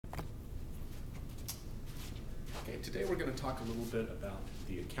Today we're going to talk a little bit about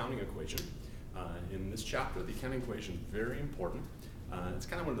the accounting equation. In this chapter, the accounting equation is very important. It's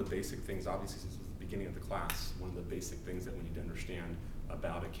kind of one of the basic things, obviously since the beginning of the class, one of the basic things that we need to understand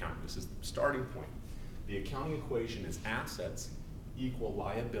about accounting. This is the starting point. The accounting equation is assets equal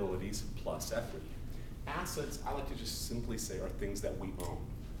liabilities plus equity. Assets, I like to just simply say, are things that we own.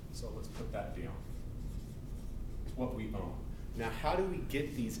 So let's put that down. It's what we own. Now, how do we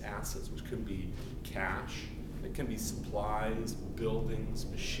get these assets, which can be cash, it can be supplies, buildings,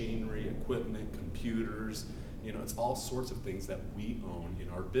 machinery, equipment, computers, it's all sorts of things that we own in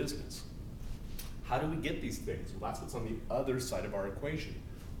our business. How do we get these things? Well, that's what's on the other side of our equation.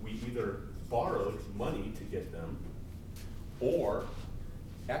 We either borrowed money to get them, or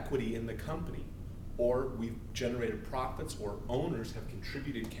equity in the company, or we've generated profits, or owners have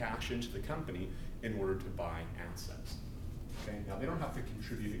contributed cash into the company in order to buy assets. Okay, now they don't have to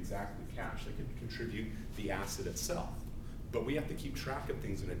contribute exactly cash, they can contribute the asset itself. But we have to keep track of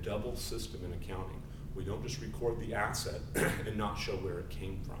things in a double system in accounting. We don't just record the asset and not show where it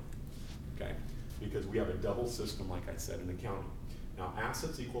came from, okay? Because we have a double system, like I said, in accounting. Now,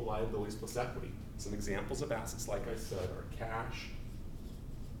 assets equal liabilities plus equity. Some examples of assets, like I said, are cash,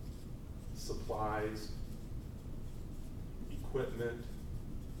 supplies, equipment,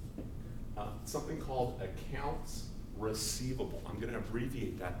 something called accounts receivable. I'm going to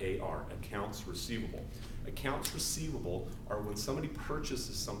abbreviate that AR, accounts receivable. Accounts receivable are when somebody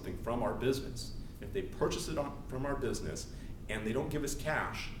purchases something from our business. If they purchase it from our business and they don't give us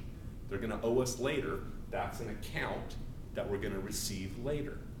cash, they're going to owe us later. That's an account that we're going to receive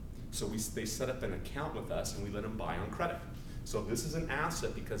later. So they set up an account with us and we let them buy on credit. So this is an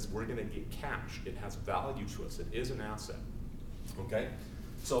asset because we're going to get cash. It has value to us. It is an asset. Okay?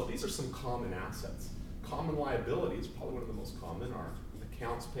 So these are some common assets. Common liabilities, probably one of the most common, are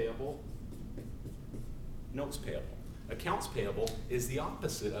accounts payable, notes payable. Accounts payable is the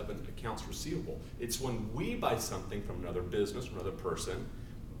opposite of an accounts receivable. It's when we buy something from another business, from another person,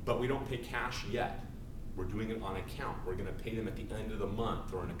 but we don't pay cash yet. We're doing it on account. We're going to pay them at the end of the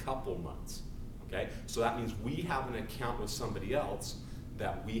month or in a couple months. Okay? So that means we have an account with somebody else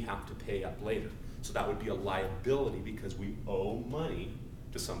that we have to pay up later. So that would be a liability because we owe money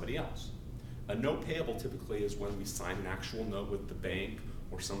to somebody else. A note payable typically is when we sign an actual note with the bank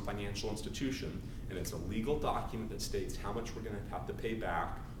or some financial institution, and it's a legal document that states how much we're going to have to pay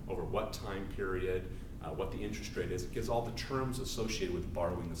back over what time period, what the interest rate is. It gives all the terms associated with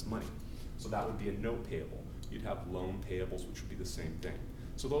borrowing this money. So that would be a note payable. You'd have loan payables, which would be the same thing.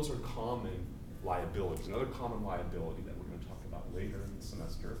 So those are common liabilities. Another common liability that we're going to talk about later in the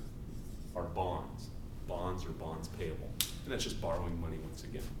semester are bonds. Bonds or bonds payable. And that's just borrowing money once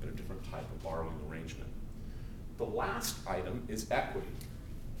again, but a different type of borrowing arrangement. The last item is equity.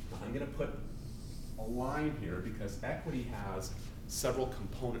 Now, I'm going to put a line here because equity has several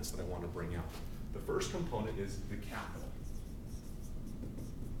components that I want to bring out. The first component is the capital.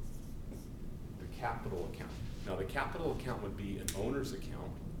 The capital account. Now, the capital account would be an owner's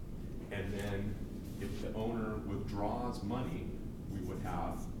account, and then if the owner withdraws money, we would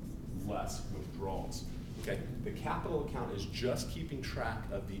have less withdrawals. Okay, the capital account is just keeping track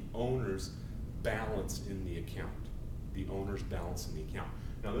of the owner's balance in the account. The owner's balance in the account.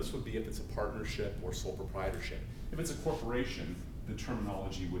 Now this would be if it's a partnership or sole proprietorship. If it's a corporation, the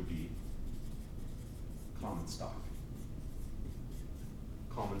terminology would be common stock.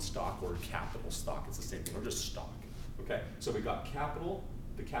 Common stock or capital stock, it's the same thing, or just stock. Okay, so we got capital,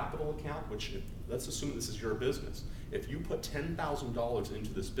 the capital account, which let's assume this is your business. If you put $10,000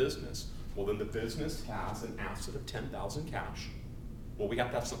 into this business, well, then the business has an asset of $10,000 cash. Well, we have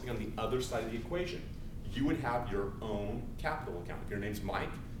to have something on the other side of the equation. You would have your own capital account. If your name's Mike,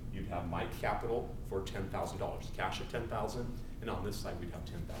 you'd have Mike Capital for $10,000. Cash at $10,000, and on this side we'd have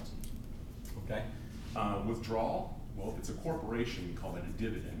 $10,000. Okay. Withdrawal. Well, if it's a corporation, we call that a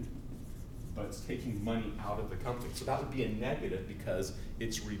dividend, but it's taking money out of the company. So that would be a negative because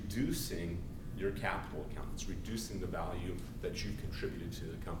it's reducing your capital account. It's reducing the value that you've contributed to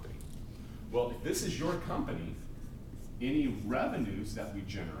the company. Well, if this is your company, any revenues that we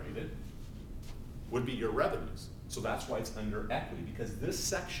generated would be your revenues. So that's why it's under equity, because this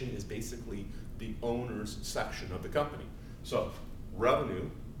section is basically the owner's section of the company. So revenue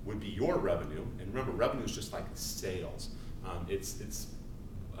would be your revenue, and remember, revenue is just like sales. It's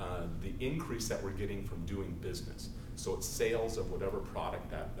the increase that we're getting from doing business. So it's sales of whatever product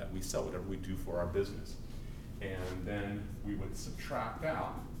that we sell, whatever we do for our business. And then we would subtract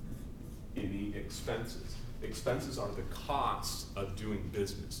out any expenses. Expenses are the costs of doing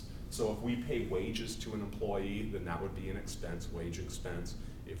business. So if we pay wages to an employee, then that would be an expense, wage expense.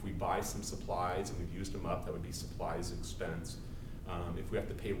 If we buy some supplies and we've used them up, that would be supplies expense. If we have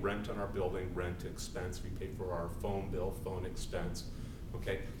to pay rent on our building, rent expense. We pay for our phone bill, phone expense.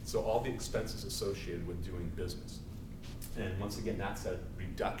 Okay, so all the expenses associated with doing business. And once again, that's a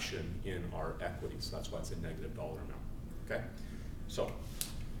reduction in our equity, so that's why it's a negative dollar amount. Okay, so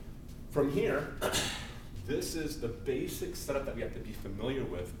from here, this is the basic setup that we have to be familiar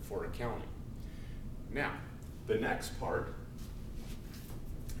with for accounting. Now, the next part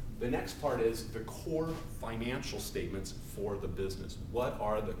is the core financial statements for the business. What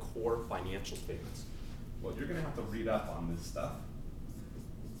are the core financial statements? Well, you're going to have to read up on this stuff.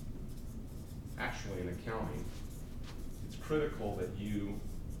 Actually, in accounting, it's critical that you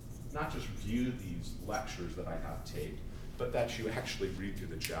not just view these lectures that I have taped, but that you actually read through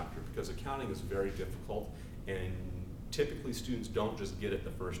the chapter, because accounting is very difficult, and typically students don't just get it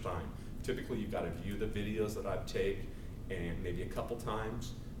the first time. Typically, you've got to view the videos that I've taped, and maybe a couple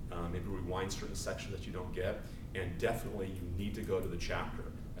times, maybe rewind certain sections that you don't get, and definitely you need to go to the chapter.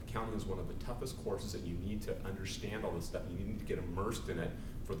 Accounting is one of the toughest courses, and you need to understand all this stuff. You need to get immersed in it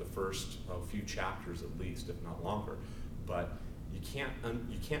for the first few chapters at least, if not longer. But you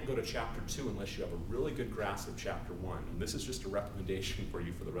can't go to chapter 2 unless you have a really good grasp of chapter 1. And this is just a recommendation for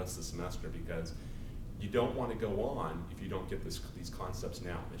you for the rest of the semester, because you don't want to go on if you don't get these concepts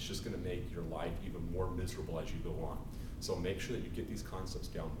now. It's just going to make your life even more miserable as you go on. So make sure that you get these concepts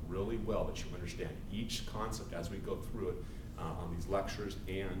down really well, that you understand each concept as we go through it on these lectures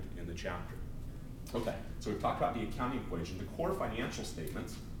and in the chapter. Okay, so we've talked about the accounting equation. The core financial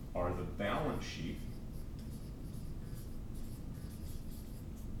statements are the balance sheet,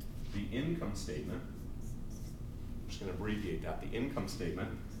 the income statement, I'm just going to abbreviate that, the income statement,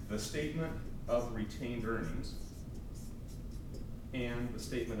 the statement of retained earnings, and the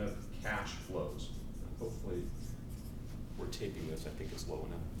statement of cash flows. Hopefully, we're taping this, I think it's low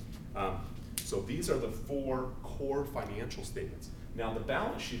enough. So these are the 4 core financial statements. Now the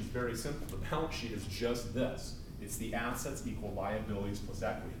balance sheet is very simple. The balance sheet is just this. It's the assets equal liabilities plus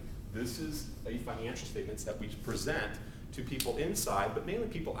equity. This is a financial statements that we present to people inside, but mainly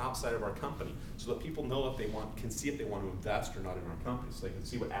people outside of our company, so that people know if they can see if they want to invest or not in our company. So they can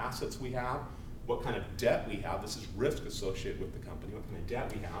see what assets we have, what kind of debt we have. This is risk associated with the company, what kind of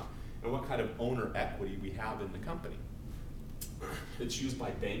debt we have, and what kind of owner equity we have in the company. It's used by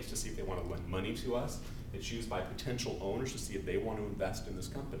banks to see if they want to lend money to us. It's used by potential owners to see if they want to invest in this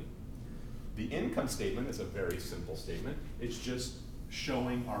company. The income statement is a very simple statement. It's just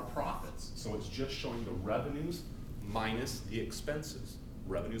showing our profits. So it's just showing the revenues minus the expenses.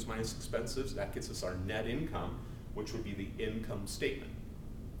 Revenues minus expenses, that gets us our net income, which would be the income statement.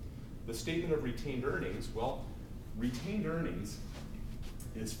 The statement of retained earnings, well, retained earnings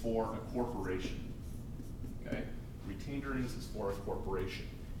is for a corporation, okay? Retained earnings is for a corporation,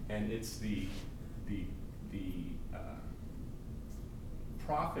 and it's the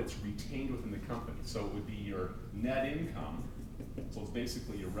profits retained within the company. So it would be your net income, so it's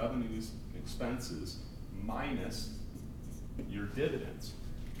basically your revenues and expenses minus your dividends,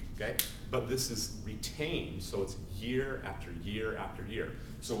 okay? But this is retained, so it's year after year after year.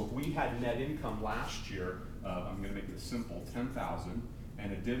 So if we had net income last year, I'm gonna make this simple, 10,000,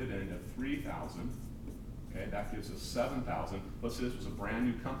 and a dividend of 3,000, okay, that gives us 7,000. Let's say this was a brand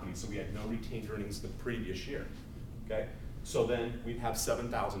new company, so we had no retained earnings the previous year, okay? So then we'd have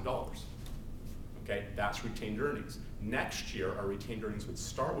 $7,000, okay? That's retained earnings. Next year, our retained earnings would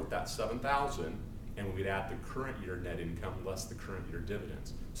start with that 7,000, and we'd add the current year net income less the current year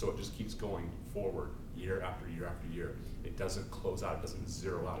dividends. So it just keeps going forward year after year after year. It doesn't close out, it doesn't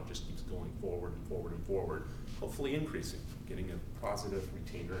zero out, it just keeps going forward and forward and forward, hopefully increasing, getting a positive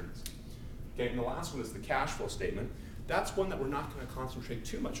retained earnings. Okay, and the last one is the cash flow statement. That's one that we're not going to concentrate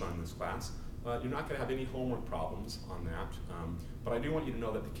too much on in this class. You're not going to have any homework problems on that, but I do want you to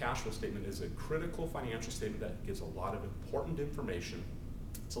know that the cash flow statement is a critical financial statement that gives a lot of important information.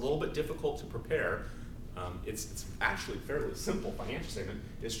 It's a little bit difficult to prepare. It's actually a fairly simple financial statement.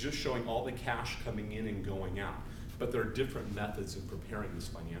 It's just showing all the cash coming in and going out. But there are different methods in preparing this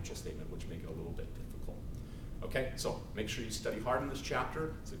financial statement which make it a little bit difficult. Okay, so make sure you study hard in this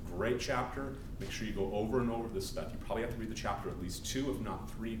chapter. It's a great chapter. Make sure you go over and over this stuff. You probably have to read the chapter at least 2, if not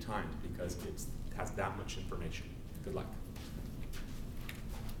 3 times, because it has that much information. Good luck.